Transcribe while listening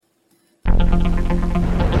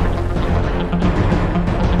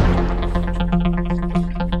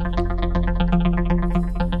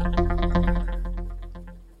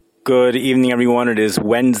Good evening, everyone. It is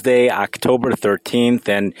Wednesday, October 13th,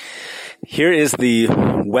 and here is the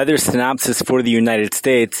weather synopsis for the United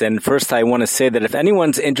States. And first, I want to say that if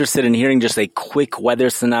anyone's interested in hearing just a quick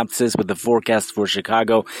weather synopsis with the forecast for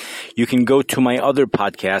Chicago, you can go to my other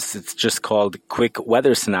podcast. It's just called Quick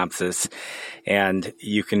Weather Synopsis, and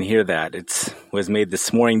you can hear that. It was made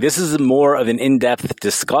this morning. This is more of an in-depth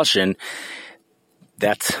discussion.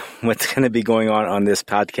 That's what's going to be going on this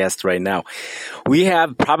podcast right now. We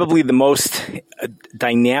have probably the most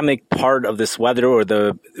dynamic part of this weather, or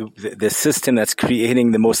the system that's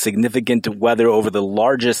creating the most significant weather over the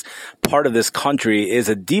largest part of this country, is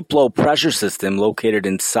a deep low pressure system located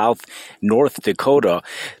in South North Dakota.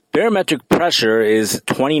 Barometric pressure is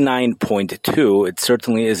 29.2. It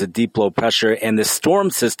certainly is a deep low pressure, and the storm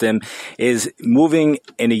system is moving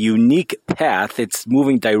in a unique path. It's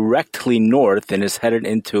moving directly north and is headed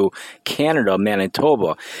into Canada,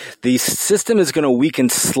 Manitoba. The system is going to weaken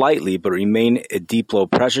slightly, but remain a deep low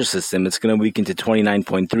pressure system. It's going to weaken to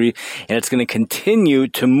 29.3, and it's going to continue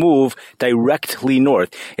to move directly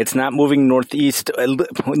north. It's not moving northeast,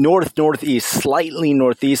 northeast, slightly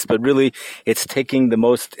northeast, but really it's taking the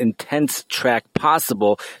most intense track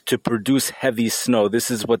possible to produce heavy snow. This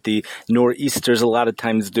is what the nor'easters a lot of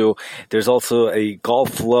times do. There's also a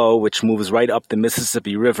Gulf low which moves right up the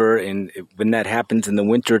Mississippi River, and when that happens in the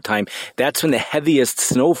winter time, that's when the heaviest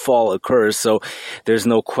snowfall occurs. So there's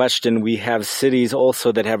no question. We have cities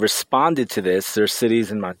also that have responded to this. There's cities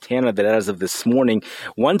in Montana that, as of this morning,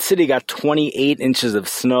 one city got 28 inches of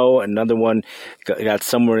snow, another one got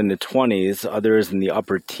somewhere in the 20s, others in the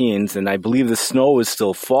upper teens, and I believe the snow is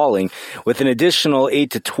still falling, with an additional 8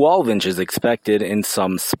 to 12 inches expected in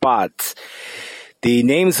some spots. The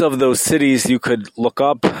names of those cities you could look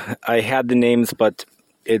up. I had the names, but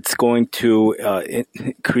it's going to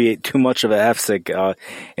create too much of an apsic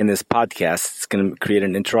in this podcast. It's going to create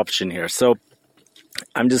an interruption here. So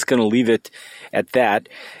I'm just going to leave it at that.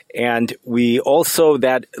 And we also,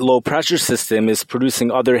 that low pressure system is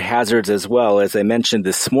producing other hazards as well. As I mentioned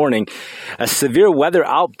this morning, a severe weather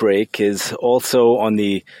outbreak is also on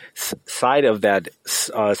the side of that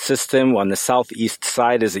system, on the southeast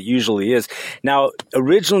side, as it usually is. Now,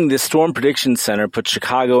 originally the Storm Prediction Center put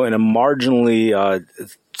Chicago in a marginally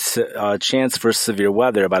chance for severe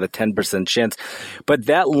weather, about a 10% chance, but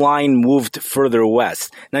that line moved further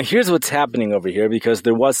west. Now, here's what's happening over here, because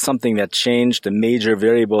there was something that changed, a major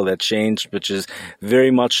variable that changed, which is very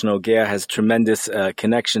much Nogea has tremendous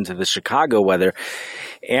connection to the Chicago weather,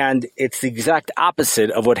 and it's the exact opposite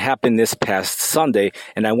of what happened this past Sunday,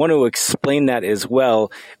 and I want to explain that as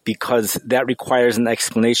well, because that requires an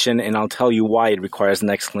explanation, and I'll tell you why it requires an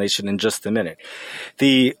explanation in just a minute.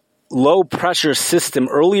 The low pressure system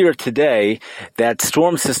earlier today, that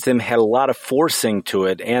storm system had a lot of forcing to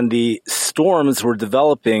it, and the storms were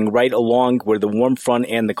developing right along where the warm front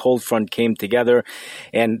and the cold front came together,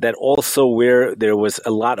 and that also where there was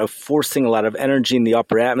a lot of forcing, a lot of energy in the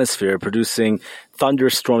upper atmosphere, producing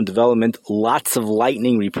thunderstorm development, lots of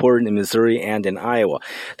lightning reported in Missouri and in Iowa.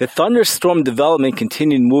 The thunderstorm development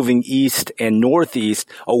continued moving east and northeast,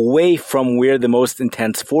 away from where the most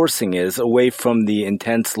intense forcing is, away from the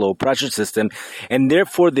intense low pressure system, and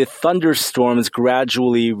therefore the thunderstorms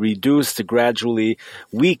gradually reduced, gradually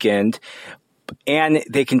weakened, and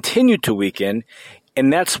they continue to weaken.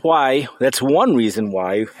 And that's one reason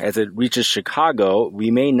why, as it reaches Chicago, we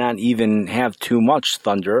may not even have too much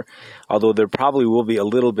thunder, although there probably will be a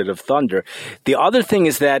little bit of thunder. The other thing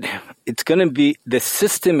is that the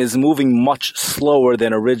system is moving much slower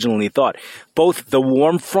than originally thought. Both the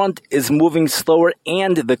warm front is moving slower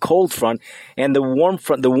and the cold front, and the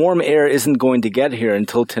warm air isn't going to get here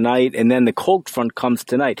until tonight, and then the cold front comes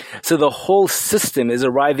tonight. So the whole system is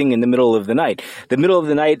arriving in the middle of the night. The middle of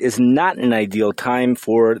the night is not an ideal time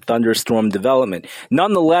for thunderstorm development.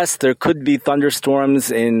 Nonetheless, there could be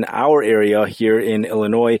thunderstorms in our area here in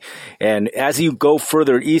Illinois, and as you go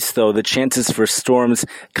further east, though, the chances for storms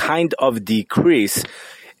kind of decrease,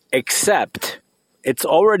 except it's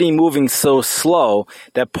already moving so slow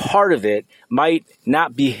that part of it might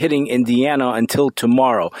not be hitting Indiana until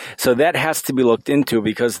tomorrow. So that has to be looked into,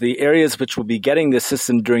 because the areas which will be getting the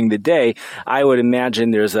system during the day, I would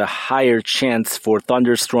imagine there's a higher chance for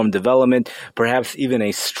thunderstorm development, perhaps even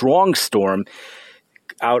a strong storm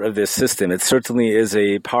out of this system. It certainly is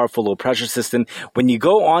a powerful low pressure system. When you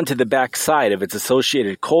go on to the back side of its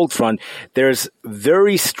associated cold front, there's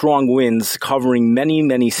very strong winds covering many,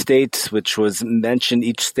 many states, which was mentioned.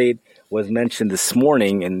 Each state was mentioned this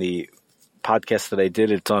morning in the podcast that I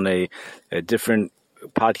did. It's on a different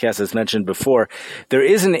podcast as mentioned before. There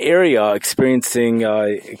is an area experiencing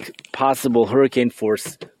possible hurricane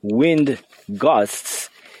force wind gusts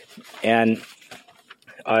And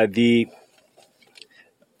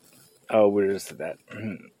where is that?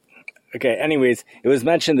 Okay, anyways, it was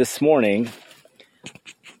mentioned this morning.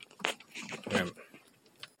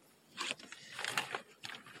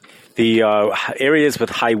 The areas with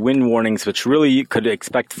high wind warnings, which really you could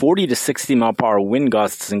expect 40 to 60 mile per hour wind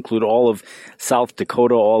gusts, include all of South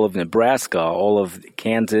Dakota, all of Nebraska, all of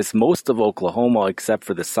Kansas, most of Oklahoma, except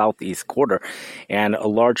for the southeast quarter, and a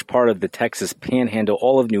large part of the Texas Panhandle,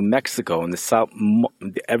 all of New Mexico, and the south,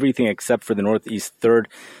 everything except for the northeast third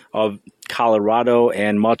of Colorado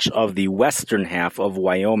and much of the western half of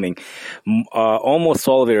Wyoming, almost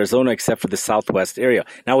all of Arizona except for the southwest area.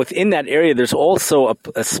 Now, within that area, there's also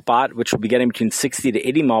a spot which will be getting between 60 to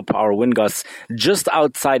 80 mile per hour wind gusts just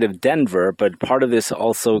outside of Denver, but part of this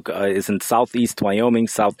also is in southeast Wyoming,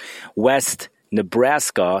 southwest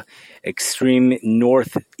Nebraska, extreme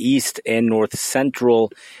northeast and north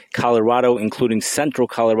central Colorado, including central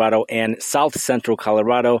Colorado and south central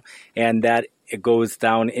Colorado, and that it goes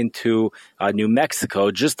down into New Mexico,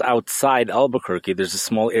 just outside Albuquerque. There's a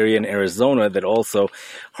small area in Arizona that also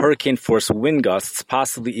hurricane-force wind gusts,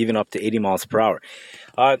 possibly even up to 80 miles per hour.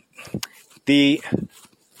 The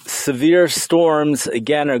severe storms,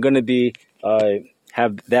 again, are going to be,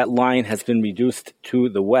 that line has been reduced to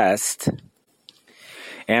the west.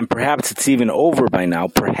 And perhaps it's even over by now,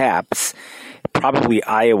 perhaps. Probably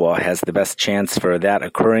Iowa has the best chance for that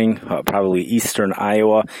occurring, probably eastern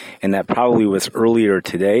Iowa, and that probably was earlier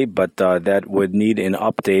today, but that would need an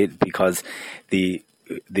update because the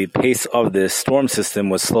pace of the storm system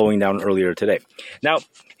was slowing down earlier today. Now,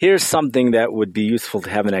 here's something that would be useful to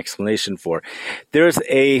have an explanation for. There's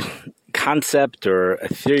a concept or a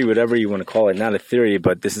theory, whatever you want to call it, not a theory,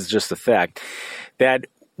 but this is just a fact, that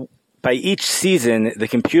by each season, the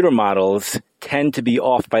computer models tend to be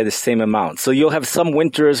off by the same amount. So you'll have some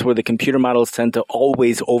winters where the computer models tend to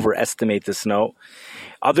always overestimate the snow.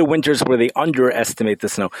 Other winters where they underestimate the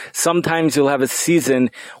snow. Sometimes you'll have a season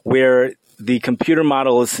where the computer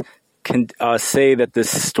models can say that the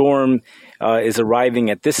storm is arriving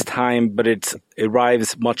at this time, but it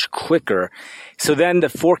arrives much quicker. So then the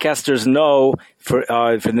forecasters know for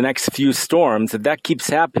the next few storms, if that keeps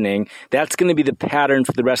happening, that's going to be the pattern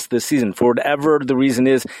for the rest of the season. For whatever the reason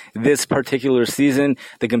is, this particular season,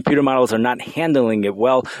 the computer models are not handling it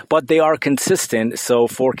well, but they are consistent, so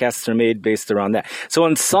forecasts are made based around that. So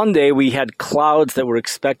on Sunday, we had clouds that were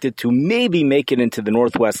expected to maybe make it into the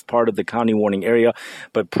northwest part of the county warning area,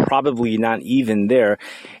 but probably not even there.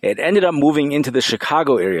 It ended up moving into the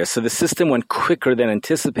Chicago area, so the system went quicker than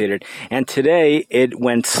anticipated, and today it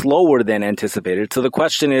went slower than anticipated. So the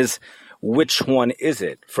question is, which one is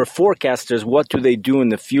it? For forecasters, what do they do in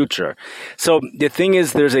the future? So the thing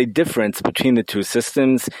is, there's a difference between the two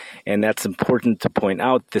systems, and that's important to point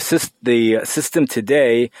out. The system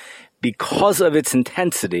today, because of its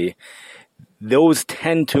intensity, those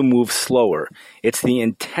tend to move slower. It's the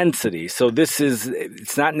intensity. So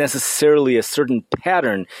it's not necessarily a certain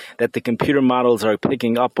pattern that the computer models are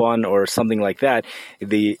picking up on or something like that.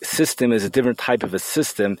 The system is a different type of a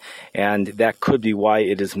system, and that could be why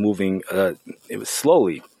it is moving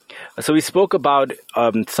slowly. So we spoke about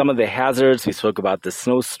some of the hazards. We spoke about the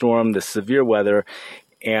snowstorm, the severe weather,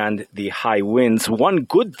 and the high winds. One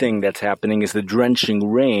good thing that's happening is the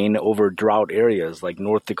drenching rain over drought areas like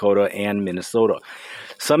North Dakota and Minnesota.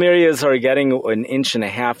 Some areas are getting 1.5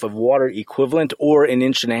 inches of water equivalent or 1.5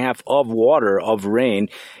 inches of water of rain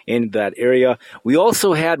in that area. We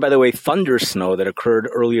also had, by the way, thunder snow that occurred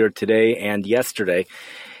earlier today and yesterday.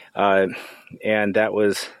 And that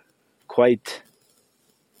was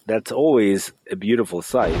that's always a beautiful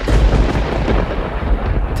sight.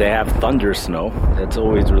 To have thunder snow, that's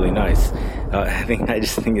always really nice. I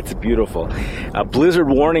just think it's beautiful. Blizzard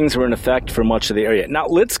warnings were in effect for much of the area. Now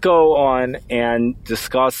let's go on and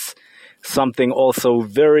discuss something also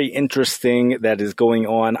very interesting that is going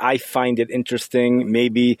on. I find it interesting.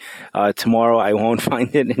 Maybe tomorrow I won't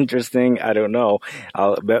find it interesting. I don't know.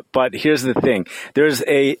 But here's the thing. There's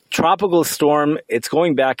a tropical storm. It's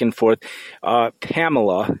going back and forth.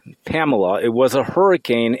 Pamela, it was a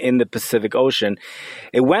hurricane in the Pacific Ocean.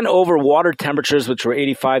 It went over water temperatures which were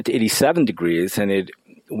 85 to 87 degrees, and it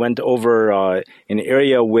went over an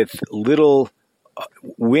area with little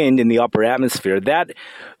wind in the upper atmosphere. That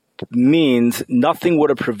means nothing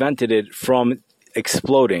would have prevented it from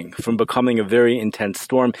exploding, from becoming a very intense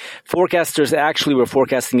storm. Forecasters actually were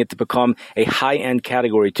forecasting it to become a high-end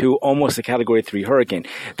Category 2, almost a Category 3 hurricane.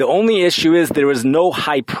 The only issue is there was no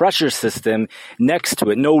high-pressure system next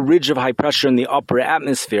to it, no ridge of high pressure in the upper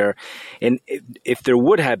atmosphere. And if there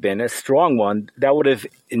would have been a strong one, that would have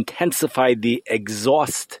intensified the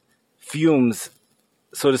exhaust fumes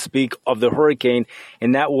so to speak, of the hurricane,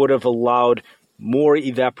 and that would have allowed more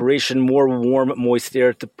evaporation, more warm, moist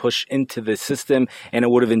air to push into the system, and it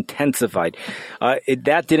would have intensified.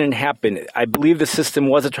 That didn't happen. I believe the system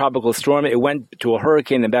was a tropical storm. It went to a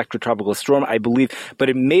hurricane and back to a tropical storm, I believe, but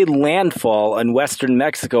it made landfall in western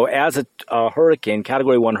Mexico as a hurricane,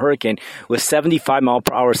 Category 1 hurricane, with 75 mile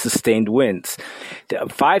per hour sustained winds.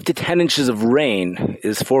 5 to 10 inches of rain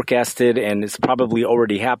is forecasted and is probably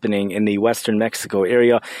already happening in the western Mexico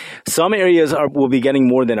area. Some areas will be getting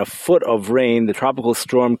more than a foot of rain. The tropical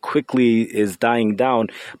storm quickly is dying down,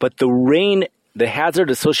 but the rain, the hazard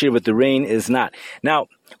associated with the rain is not. Now,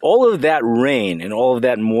 all of that rain and all of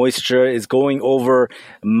that moisture is going over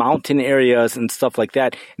mountain areas and stuff like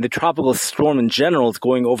that. The tropical storm in general is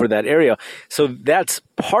going over that area. So that's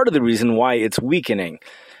part of the reason why it's weakening.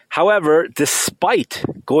 However, despite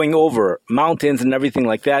going over mountains and everything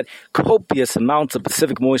like that, copious amounts of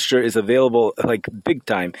Pacific moisture is available, like big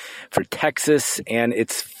time, for Texas, and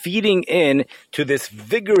it's feeding in to this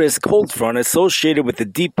vigorous cold front associated with the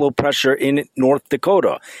deep low pressure in North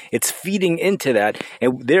Dakota. It's feeding into that,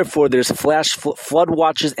 and therefore there's flash flood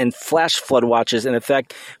watches and flash flood watches in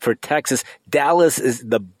effect for Texas. Dallas is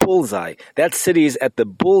the bullseye. That city is at the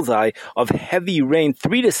bullseye of heavy rain,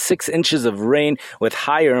 3 to 6 inches of rain with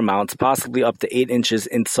higher amounts, possibly up to 8 inches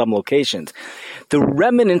in some locations. The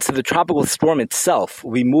remnants of the tropical storm itself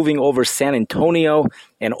will be moving over San Antonio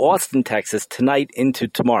and Austin, Texas tonight into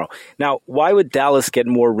tomorrow. Now, why would Dallas get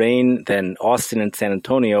more rain than Austin and San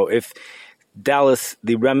Antonio if Dallas,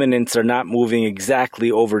 the remnants are not moving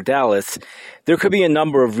exactly over Dallas? There could be a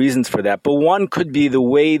number of reasons for that, but one could be the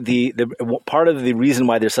way the part of the reason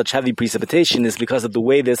why there's such heavy precipitation is because of the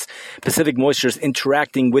way this Pacific moisture is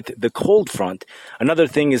interacting with the cold front. Another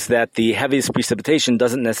thing is that the heaviest precipitation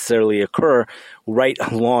doesn't necessarily occur right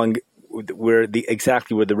along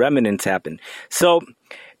exactly where the remnants happen.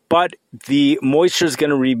 But the moisture is going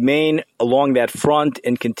to remain along that front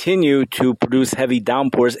and continue to produce heavy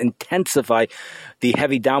downpours, intensify the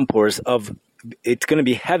heavy downpours it's going to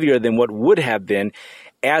be heavier than what would have been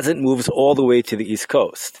as it moves all the way to the East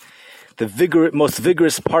Coast. The most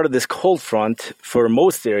vigorous part of this cold front for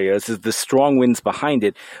most areas is the strong winds behind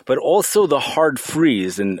it, but also the hard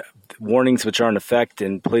freeze and warnings which are in effect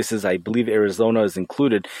in places, I believe Arizona is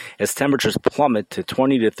included, as temperatures plummet to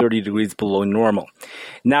 20 to 30 degrees below normal.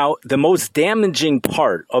 Now, the most damaging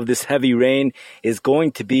part of this heavy rain is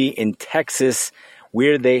going to be in Texas,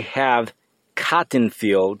 where they have cotton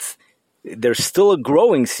fields. There's still a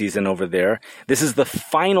growing season over there. This is the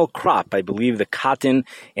final crop, I believe, the cotton.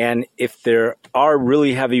 And if there are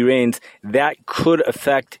really heavy rains, that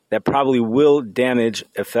probably will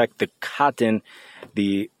affect the cotton,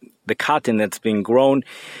 the cotton that's being grown.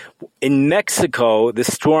 In Mexico, the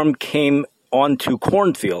storm came onto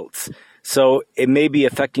cornfields. So it may be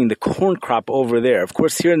affecting the corn crop over there. Of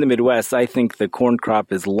course, here in the Midwest, I think the corn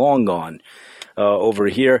crop is long gone over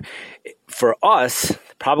here. For us,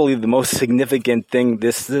 probably the most significant thing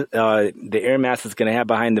the air mass is going to have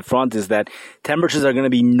behind the front is that temperatures are going to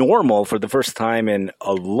be normal for the first time in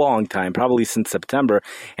a long time, probably since September,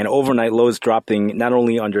 and overnight lows dropping not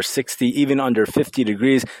only under 60, even under 50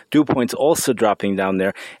 degrees, dew points also dropping down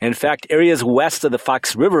there. And in fact, areas west of the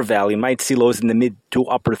Fox River Valley might see lows in the mid to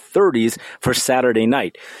upper 30s for Saturday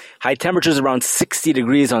night. High temperatures around 60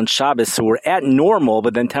 degrees on Shabbos, so we're at normal,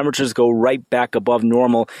 but then temperatures go right back above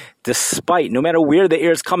normal despite, no matter where the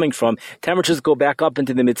air is coming from, temperatures go back up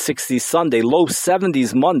into the mid-60s Sunday, low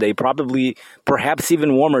 70s Monday, perhaps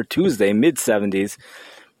even warmer Tuesday, mid-70s.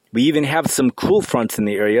 We even have some cool fronts in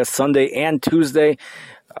the area, Sunday and Tuesday.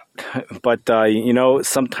 But,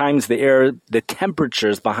 sometimes the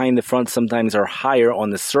temperatures behind the front sometimes are higher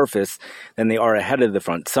on the surface than they are ahead of the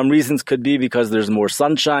front. Some reasons could be because there's more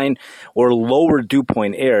sunshine or lower dew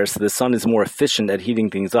point air, so the sun is more efficient at heating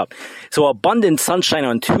things up. So abundant sunshine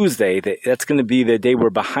on Tuesday, that's going to be the day we're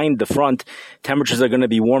behind the front. Temperatures are going to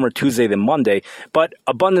be warmer Tuesday than Monday, but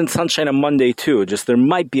abundant sunshine on Monday too. Just there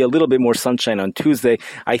might be a little bit more sunshine on Tuesday.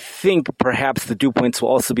 I think perhaps the dew points will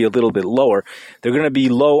also be a little bit lower. They're going to be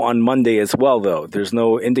low on Monday as well, though. There's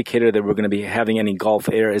no indicator that we're going to be having any Gulf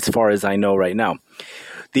air as far as I know right now.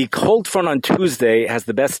 The cold front on Tuesday has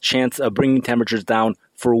the best chance of bringing temperatures down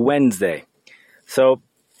for Wednesday.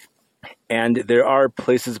 And there are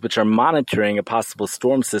places which are monitoring a possible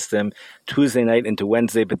storm system Tuesday night into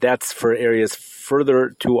Wednesday, but that's for areas further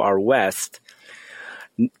to our west.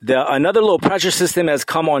 Another low pressure system has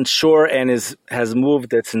come on shore and has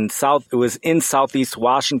moved. It was in southeast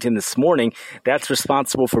Washington this morning. That's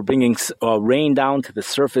responsible for bringing rain down to the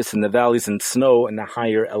surface in the valleys and snow in the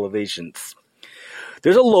higher elevations.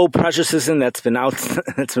 there's a low pressure system that's been out,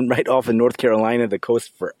 that's been right off in North Carolina, the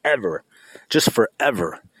coast forever, just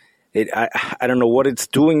forever. I don't know what it's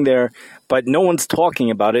doing there, but no one's talking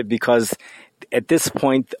about it because at this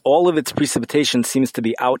point, all of its precipitation seems to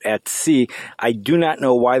be out at sea. I do not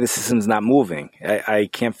know why the system's not moving. I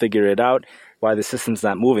can't figure it out, why the system's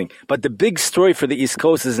not moving. But the big story for the East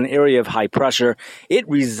Coast is an area of high pressure. It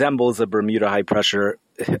resembles a Bermuda high pressure.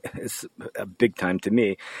 It's a big time to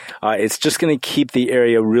me. It's just going to keep the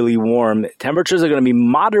area really warm. Temperatures are going to be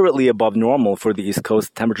moderately above normal for the East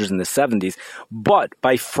Coast, temperatures in the 70s. But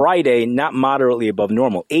by Friday, not moderately above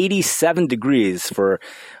normal. 87 degrees for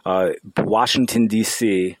Washington,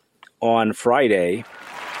 D.C. on Friday.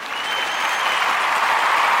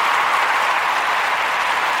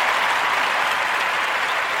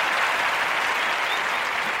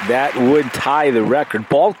 That would tie the record.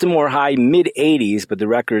 Baltimore high, mid-80s, but the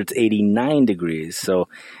record's 89 degrees, so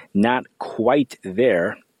not quite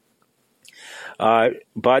there.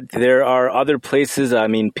 But there are other places. I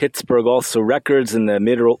mean, Pittsburgh also records in the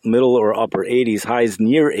middle or upper 80s, highs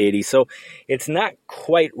near 80. So it's not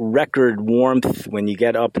quite record warmth when you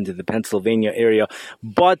get up into the Pennsylvania area.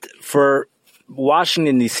 But for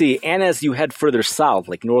Washington, D.C., and as you head further south,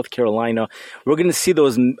 like North Carolina, we're going to see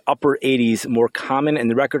those upper 80s more common, and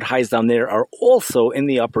the record highs down there are also in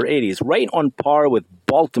the upper 80s, right on par with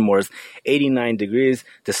Baltimore's 89 degrees,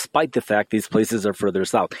 despite the fact these places are further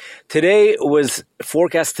south. Today was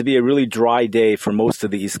forecast to be a really dry day for most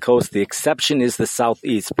of the East Coast. The exception is the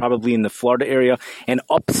southeast, probably in the Florida area, and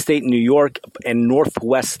upstate New York and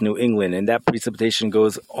northwest New England, and that precipitation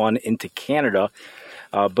goes on into Canada.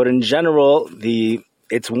 But in general,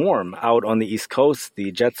 it's warm out on the East Coast.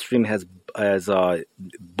 The jet stream has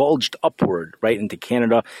bulged upward right into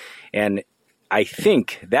Canada, and I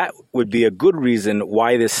think that would be a good reason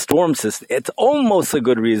why this storm system. It's almost a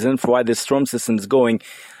good reason for why this storm system is going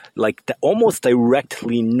almost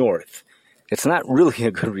directly north. It's not really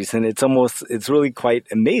a good reason. It's really quite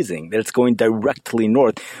amazing that it's going directly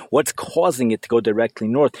north. What's causing it to go directly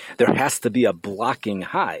north? There has to be a blocking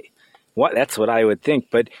high. That's what I would think,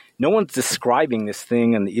 but no one's describing this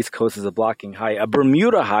thing on the East Coast as a blocking high. A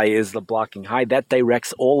Bermuda high is the blocking high. That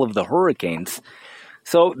directs all of the hurricanes.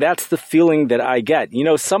 So that's the feeling that I get. You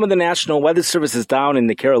know, some of the National Weather Services down in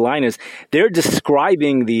the Carolinas, they're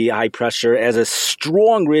describing the high pressure as a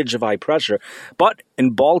strong ridge of high pressure. But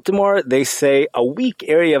in Baltimore, they say a weak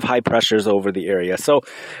area of high pressure is over the area. So,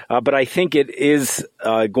 but I think it is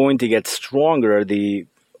going to get stronger. The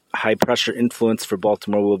high pressure influence for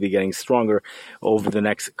Baltimore will be getting stronger over the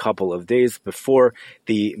next couple of days before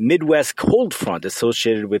the Midwest cold front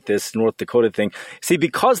associated with this North Dakota thing. See,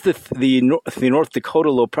 because the North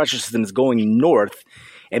Dakota low pressure system is going north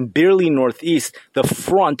and barely northeast, the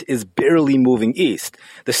front is barely moving east.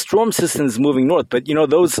 The storm system is moving north, but you know,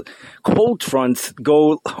 those cold fronts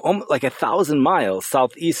go like 1,000 miles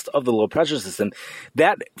southeast of the low pressure system.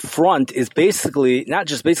 That front is basically, not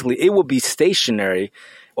just basically, it will be stationary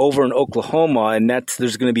over in Oklahoma, and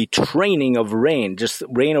there's going to be training of rain, just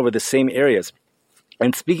rain over the same areas.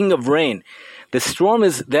 And speaking of rain,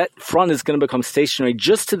 that front is going to become stationary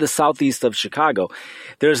just to the southeast of Chicago.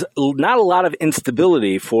 There's not a lot of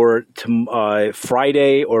instability for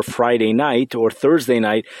Friday or Friday night or Thursday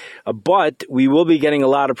night, but we will be getting a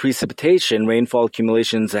lot of precipitation, rainfall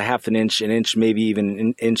accumulations, a half an inch, maybe even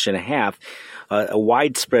an inch and a half. A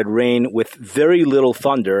widespread rain with very little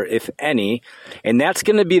thunder, if any. And that's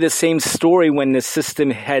going to be the same story when the system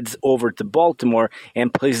heads over to Baltimore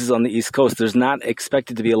and places on the East Coast. There's not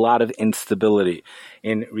expected to be a lot of instability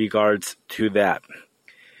in regards to that.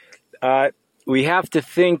 We have to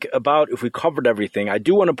think about if we covered everything. I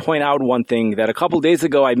do want to point out one thing that a couple of days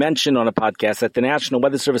ago I mentioned on a podcast that the National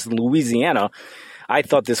Weather Service in Louisiana, I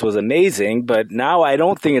thought this was amazing, but now I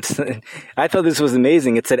don't think I thought this was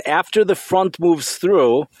amazing. It said after the front moves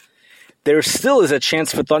through, there still is a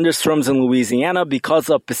chance for thunderstorms in Louisiana because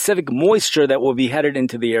of Pacific moisture that will be headed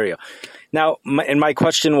into the area. Now, my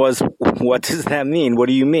question was, what does that mean? What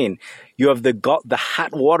do you mean? You have the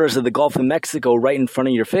hot waters of the Gulf of Mexico right in front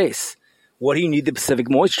of your face. What do you need the Pacific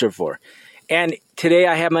moisture for? And today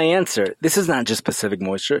I have my answer. This is not just Pacific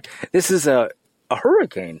moisture. This is a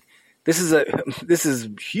hurricane. This is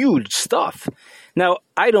huge stuff. Now,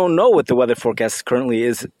 I don't know what the weather forecast currently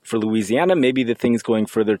is for Louisiana. Maybe the thing's going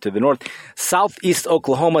further to the north. Southeast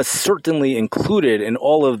Oklahoma is certainly included in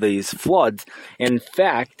all of these floods. In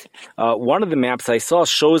fact, one of the maps I saw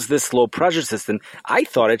shows this low pressure system. I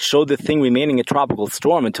thought it showed the thing remaining a tropical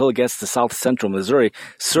storm until it gets to south central Missouri,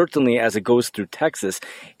 certainly as it goes through Texas.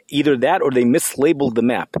 either that or they mislabeled the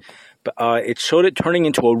map. It showed it turning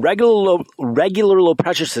into a regular low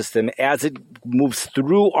pressure system as it moves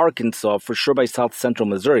through Arkansas, for sure by south central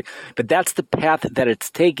Missouri. But that's the path that it's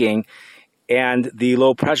taking. And the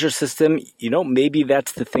low pressure system, maybe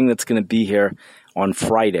that's the thing that's going to be here on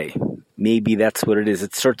Friday. Maybe that's what it is.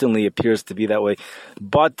 It certainly appears to be that way.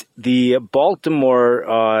 But the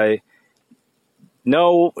Baltimore,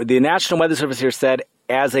 the National Weather Service here said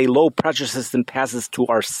as a low pressure system passes to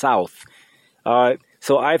our south.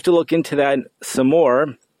 So I have to look into that some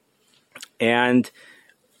more. And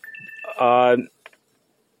the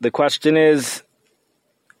question is,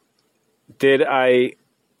 did I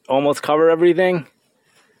almost cover everything?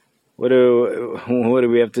 What do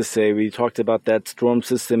we have to say? We talked about that storm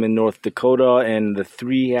system in North Dakota and the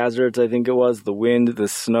three hazards, I think it was, the wind, the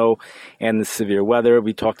snow, and the severe weather.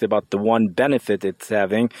 We talked about the one benefit it's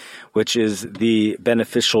having, which is the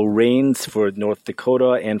beneficial rains for North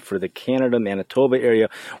Dakota and for the Canada, Manitoba area.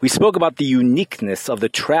 We spoke about the uniqueness of the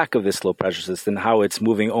track of this low pressure system, how it's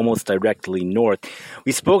moving almost directly north.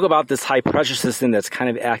 We spoke about this high pressure system that's kind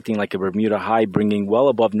of acting like a Bermuda high, bringing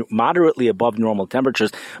moderately above normal temperatures,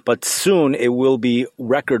 but soon it will be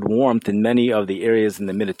record warmth in many of the areas in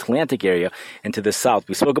the mid-Atlantic area and to the south.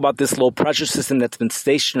 We spoke about this low pressure system that's been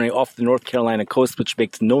stationary off the North Carolina coast, which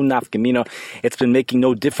makes no nafkamina. It's been making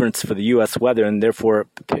no difference for the U.S. weather, and therefore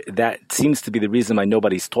that seems to be the reason why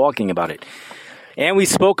nobody's talking about it. And we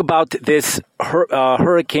spoke about this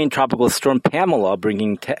hurricane tropical storm Pamela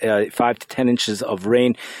bringing 5 to 10 inches of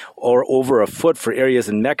rain or over a foot for areas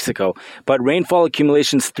in Mexico. But rainfall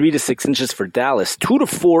accumulations 3 to 6 inches for Dallas, 2 to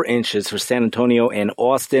 4 inches for San Antonio and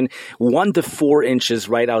Austin, 1 to 4 inches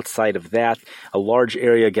right outside of that. A large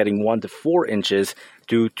area getting 1 to 4 inches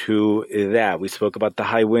due to that. We spoke about the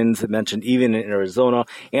high winds mentioned even in Arizona.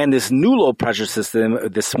 And this new low pressure system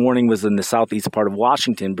this morning was in the southeast part of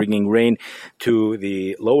Washington, bringing rain to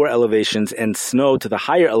the lower elevations and snow to the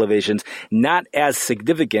higher elevations. Not as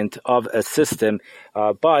significant of a system,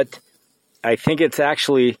 but I think it's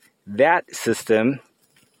actually that system.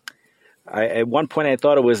 At one point, I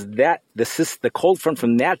thought it was that the cold front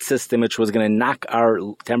from that system, which was going to knock our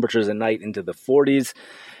temperatures at night into the 40s.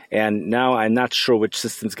 And now I'm not sure which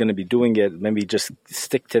system's going to be doing it. Maybe just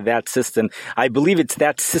stick to that system. I believe it's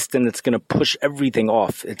that system that's going to push everything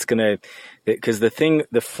off. It's going to, because the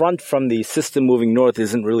front from the system moving north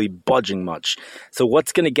isn't really budging much. So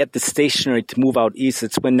what's going to get the stationary to move out east?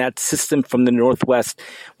 It's when that system from the northwest,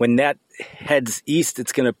 when that heads east,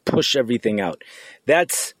 it's going to push everything out.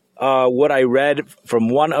 That's what I read from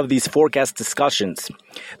one of these forecast discussions.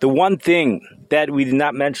 The one thing that we did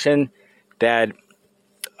not mention that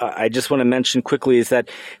I just want to mention quickly is that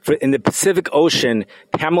in the Pacific Ocean,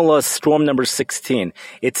 Pamela storm number 16,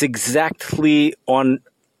 it's exactly on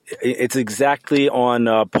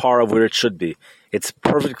par of where it should be. It's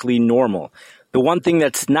perfectly normal. The one thing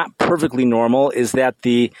that's not perfectly normal is that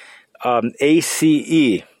the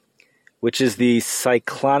ACE, which is the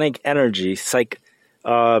cyclonic energy,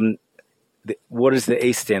 what does the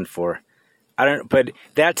A stand for? But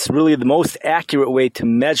that's really the most accurate way to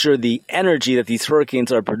measure the energy that these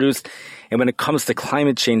hurricanes are produced. And when it comes to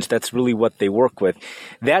climate change, that's really what they work with.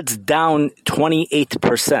 That's down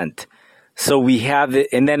 28%. So we have it.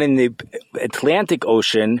 And then in the Atlantic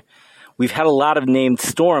Ocean, we've had a lot of named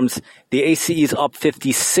storms. The ACE is up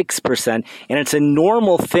 56%. And it's a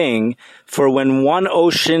normal thing for when one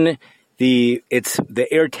ocean the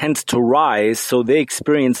air tends to rise, so they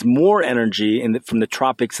experience more energy from the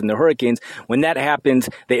tropics and the hurricanes. When that happens,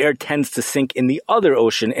 the air tends to sink in the other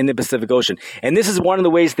ocean, in the Pacific Ocean. And this is one of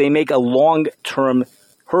the ways they make a long-term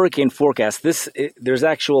hurricane forecast. There's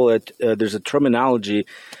a terminology.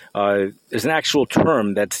 There's an actual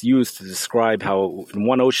term that's used to describe how in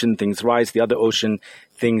one ocean things rise, the other ocean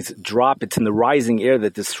things drop. It's in the rising air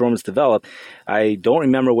that the storms develop. I don't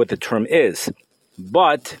remember what the term is,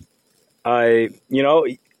 but when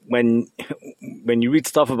you read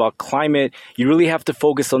stuff about climate, you really have to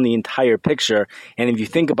focus on the entire picture. And if you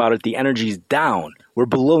think about it, the energy is down. We're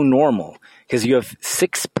below normal because you have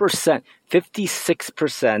 6%,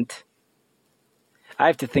 56%. I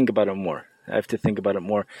have to think about it more.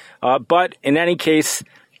 But in any case,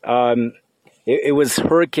 it was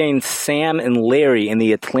Hurricane Sam and Larry in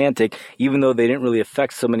the Atlantic, even though they didn't really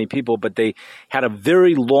affect so many people, but they had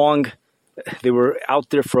they were out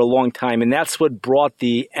there for a long time, and that's what brought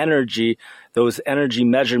those energy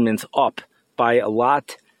measurements up by a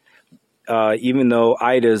lot, even though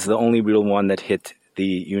Ida is the only real one that hit the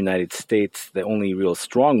United States, the only real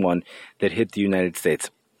strong one that hit the United States.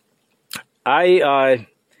 I'm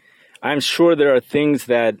sure there are things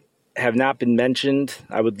that have not been mentioned.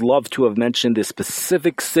 I would love to have mentioned the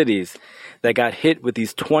specific cities that got hit with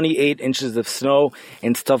these 28 inches of snow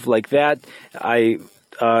and stuff like that. I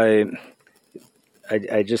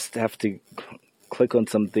just have to click on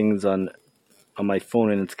some things on my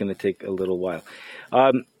phone, and it's going to take a little while.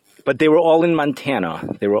 But they were all in Montana.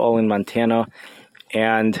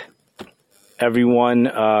 And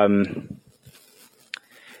everyone,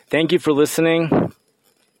 thank you for listening,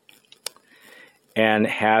 and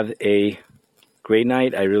have a great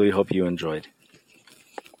night. I really hope you enjoyed.